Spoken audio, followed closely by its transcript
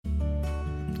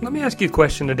Let me ask you a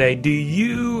question today. Do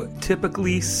you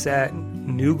typically set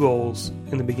new goals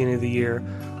in the beginning of the year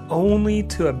only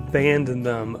to abandon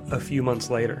them a few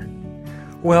months later?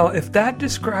 Well, if that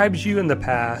describes you in the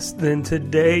past, then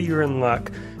today you're in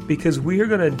luck, because we are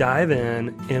going to dive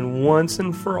in and once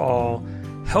and for all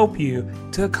help you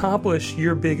to accomplish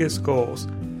your biggest goals.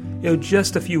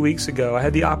 Just a few weeks ago, I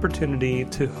had the opportunity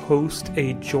to host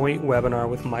a joint webinar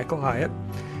with Michael Hyatt.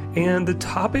 And the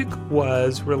topic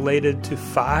was related to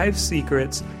 5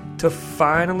 secrets to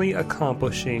finally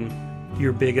accomplishing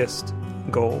your biggest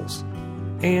goals.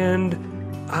 And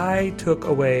I took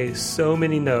away so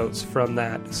many notes from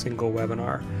that single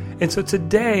webinar. And so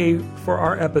today, for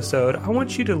our episode, I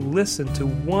want you to listen to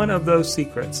one of those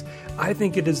secrets. I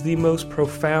think it is the most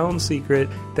profound secret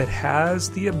that has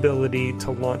the ability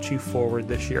to launch you forward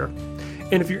this year.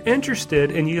 And if you're interested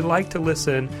and you'd like to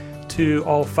listen to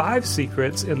all 5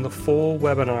 secrets in the full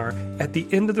webinar, at the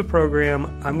end of the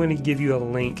program, I'm going to give you a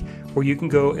link where you can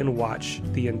go and watch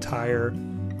the entire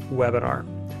webinar.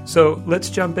 So let's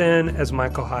jump in as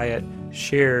Michael Hyatt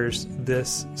shares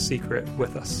this secret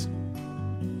with us.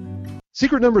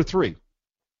 Secret number 3,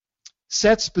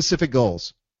 set specific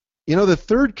goals. The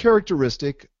third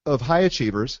characteristic of high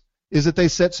achievers is that they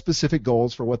set specific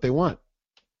goals for what they want.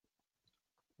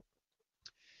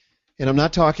 And I'm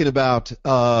not talking about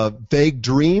vague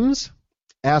dreams,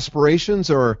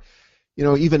 aspirations, or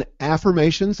even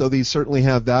affirmations, though these certainly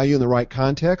have value in the right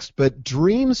context. But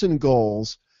dreams and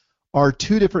goals are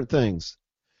 2 different things.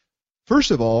 First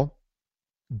of all,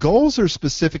 goals are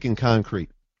specific and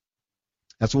concrete.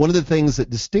 That's one of the things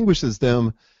that distinguishes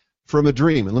them from a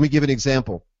dream. And let me give an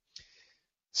example.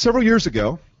 Several years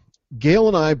ago, Gail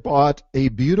and I bought a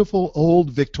beautiful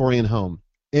old Victorian home.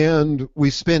 And we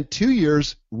spent 2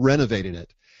 years renovating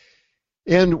it.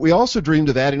 And we also dreamed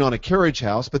of adding on a carriage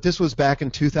house, but this was back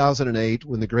in 2008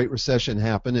 when the Great Recession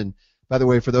happened. And by the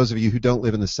way, for those of you who don't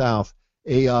live in the South,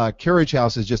 a carriage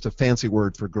house is just a fancy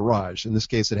word for garage. In this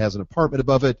case, it has an apartment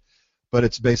above it, but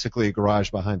it's basically a garage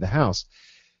behind the house.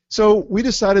 So we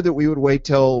decided that we would wait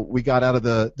till we got out of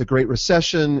the Great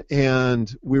Recession and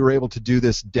we were able to do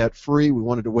this debt-free. We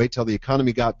wanted to wait till the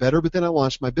economy got better, but then I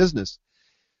launched my business.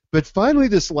 But finally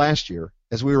this last year,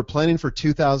 as we were planning for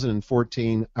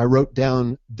 2014, I wrote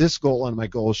down this goal on my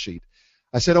goal sheet.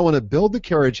 I said I want to build the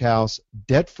carriage house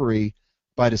debt-free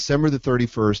by December the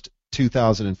 31st,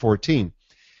 2014.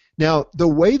 Now, the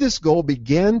way this goal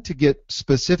began to get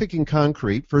specific and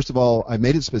concrete, first of all, I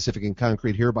made it specific and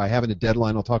concrete here by having a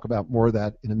deadline. I'll talk about more of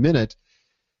that in a minute.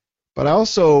 But I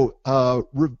also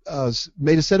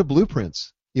made a set of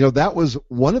blueprints. That was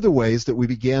one of the ways that we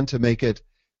began to make it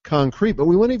concrete, but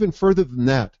we went even further than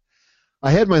that.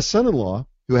 I had my son-in-law,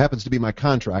 who happens to be my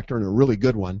contractor and a really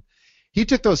good one. He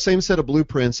took those same set of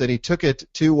blueprints and he took it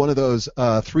to one of those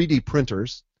 3D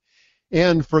printers,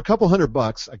 and for a couple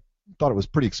 $100, I thought it was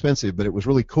pretty expensive, but it was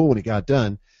really cool when it got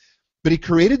done. But he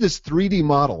created this 3D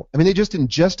model. I mean, they just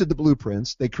ingested the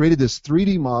blueprints. They created this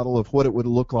 3D model of what it would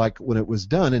look like when it was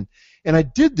done. And I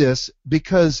did this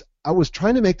because I was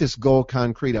trying to make this goal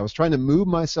concrete. I was trying to move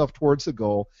myself towards the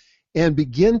goal and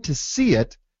begin to see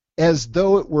it as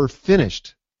though it were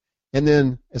finished. And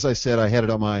then, as I said, I had it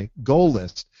on my goal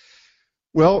list.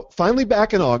 Well, finally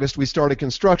back in August, we started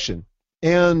construction.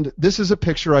 And this is a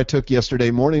picture I took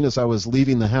yesterday morning as I was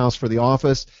leaving the house for the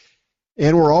office.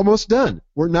 And we're almost done.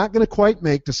 We're not going to quite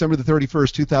make December the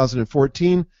 31st,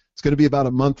 2014. It's going to be about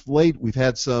a month late. We've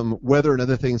had some weather and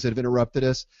other things that have interrupted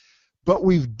us. But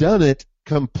we've done it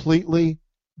completely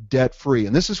debt-free.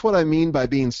 And this is what I mean by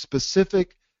being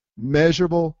specific,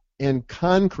 measurable, and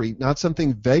concrete, not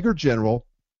something vague or general,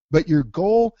 but your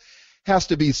goal has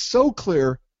to be so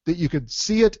clear that you could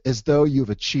see it as though you've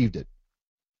achieved it.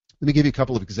 Let me give you a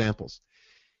couple of examples.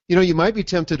 You might be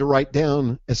tempted to write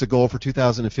down as a goal for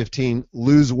 2015,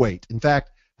 lose weight. In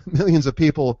fact, millions of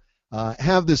people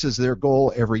have this as their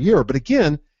goal every year. But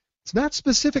again, it's not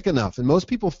specific enough, and most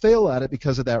people fail at it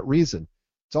because of that reason.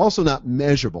 It's also not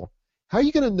measurable. How are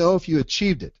you going to know if you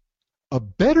achieved it? A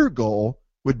better goal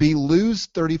would be lose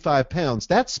 35 pounds.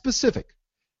 That's specific.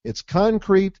 It's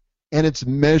concrete, and it's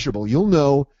measurable. You'll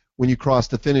know when you cross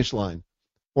the finish line.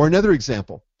 Or another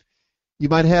example. You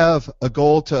might have a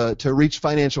goal to reach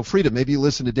financial freedom. Maybe you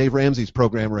listen to Dave Ramsey's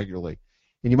program regularly.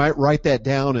 And you might write that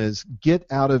down as get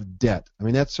out of debt. I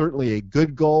mean, that's certainly a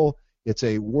good goal. It's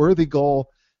a worthy goal,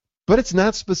 but it's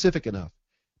not specific enough.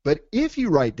 But if you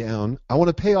write down, I want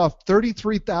to pay off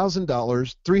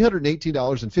 $33,000,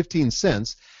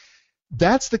 $318.15,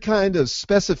 that's the kind of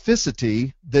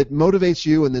specificity that motivates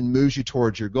you and then moves you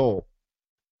towards your goal.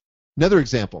 Another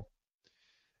example.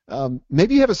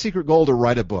 Maybe you have a secret goal to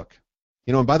write a book.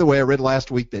 And by the way, I read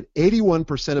last week that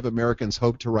 81% of Americans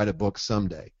hope to write a book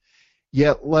someday,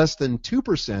 yet less than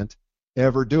 2%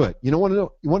 ever do it. You want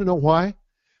to know why?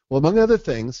 Well, among other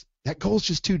things, that goal is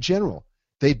just too general.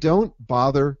 They don't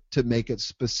bother to make it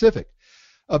specific.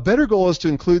 A better goal is to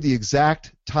include the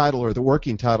exact title or the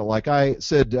working title. Like I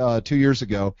said 2 years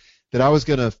ago, that I was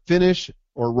going to finish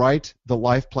or write the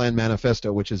Life Plan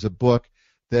Manifesto, which is a book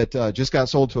that just got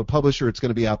sold to a publisher. It's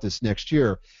going to be out this next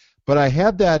year. But I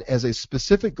had that as a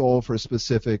specific goal for a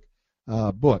specific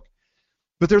book.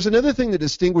 But there's another thing that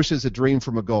distinguishes a dream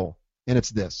from a goal, and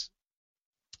it's this.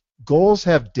 Goals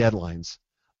have deadlines,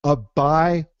 a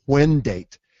by when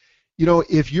date.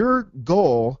 If your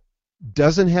goal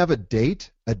doesn't have a date,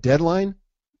 a deadline,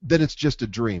 then it's just a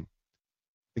dream.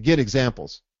 Again,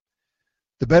 examples.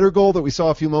 The better goal that we saw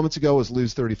a few moments ago was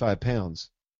lose 35 pounds.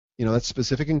 That's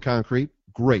specific and concrete.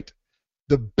 Great.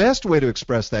 The best way to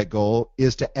express that goal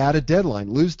is to add a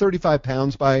deadline. Lose 35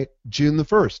 pounds by June the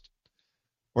 1st.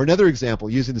 Or another example,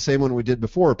 using the same one we did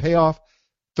before, pay off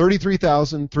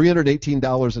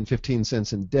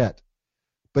 $33,318.15 in debt.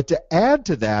 But to add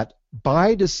to that,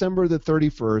 by December the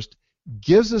 31st,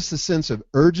 gives us a sense of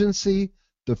urgency,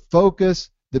 the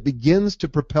focus that begins to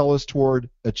propel us toward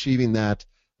achieving that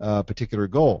particular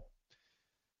goal.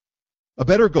 A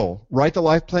better goal, write the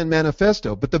Life Plan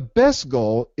Manifesto, but the best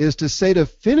goal is to say to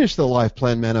finish the Life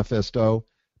Plan Manifesto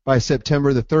by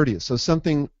September the 30th, so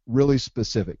something really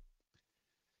specific.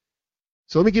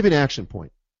 So let me give you an action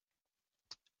point.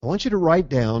 I want you to write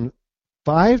down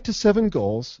 5 to 7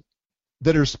 goals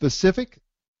that are specific,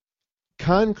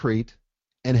 concrete,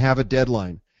 and have a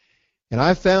deadline. And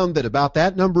I've found that about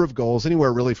that number of goals,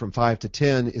 anywhere really from 5 to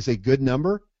 10, is a good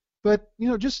number. But,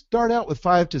 just start out with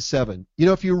 5 to 7.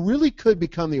 If you really could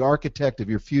become the architect of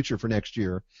your future for next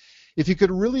year, if you could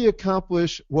really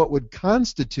accomplish what would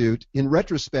constitute, in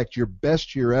retrospect, your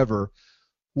best year ever,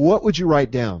 what would you write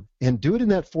down? And do it in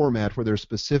that format where they're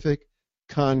specific,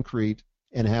 concrete,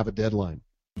 and have a deadline.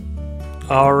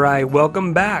 All right,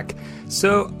 welcome back.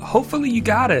 So hopefully you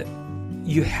got it.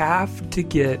 You have to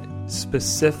get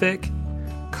specific,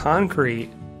 concrete,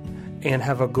 and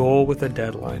have a goal with a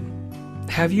deadline.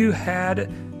 Have you had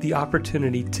the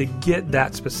opportunity to get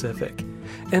that specific?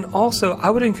 And also, I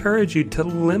would encourage you to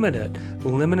limit it.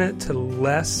 Limit it to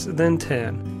less than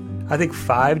 10. I think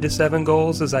 5 to 7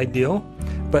 goals is ideal,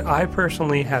 but I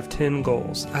personally have 10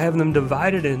 goals. I have them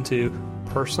divided into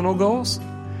personal goals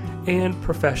and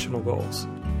professional goals.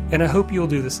 And I hope you'll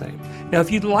do the same. Now, if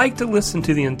you'd like to listen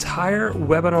to the entire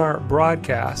webinar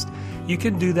broadcast, you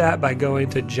can do that by going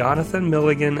to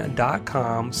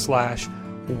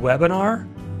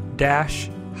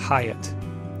jonathanmilligan.com/webinar-Hyatt.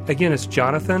 Again, it's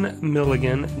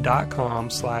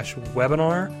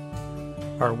jonathanmilligan.com/webinar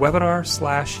or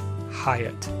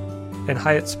webinar/Hyatt. And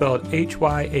Hyatt spelled Hyatt.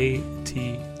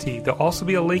 There'll also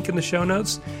be a link in the show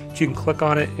notes. You can click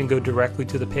on it and go directly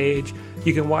to the page.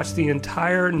 You can watch the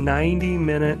entire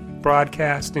 90-minute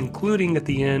broadcast, including at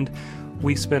the end,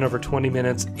 we spent over 20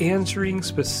 minutes answering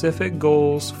specific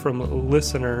goals from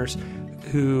listeners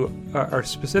who are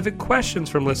specific questions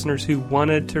from listeners who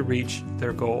wanted to reach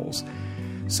their goals.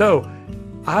 So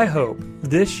I hope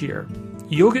this year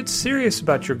you'll get serious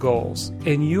about your goals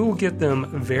and you'll get them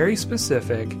very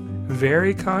specific,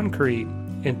 very concrete,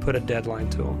 and put a deadline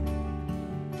to them.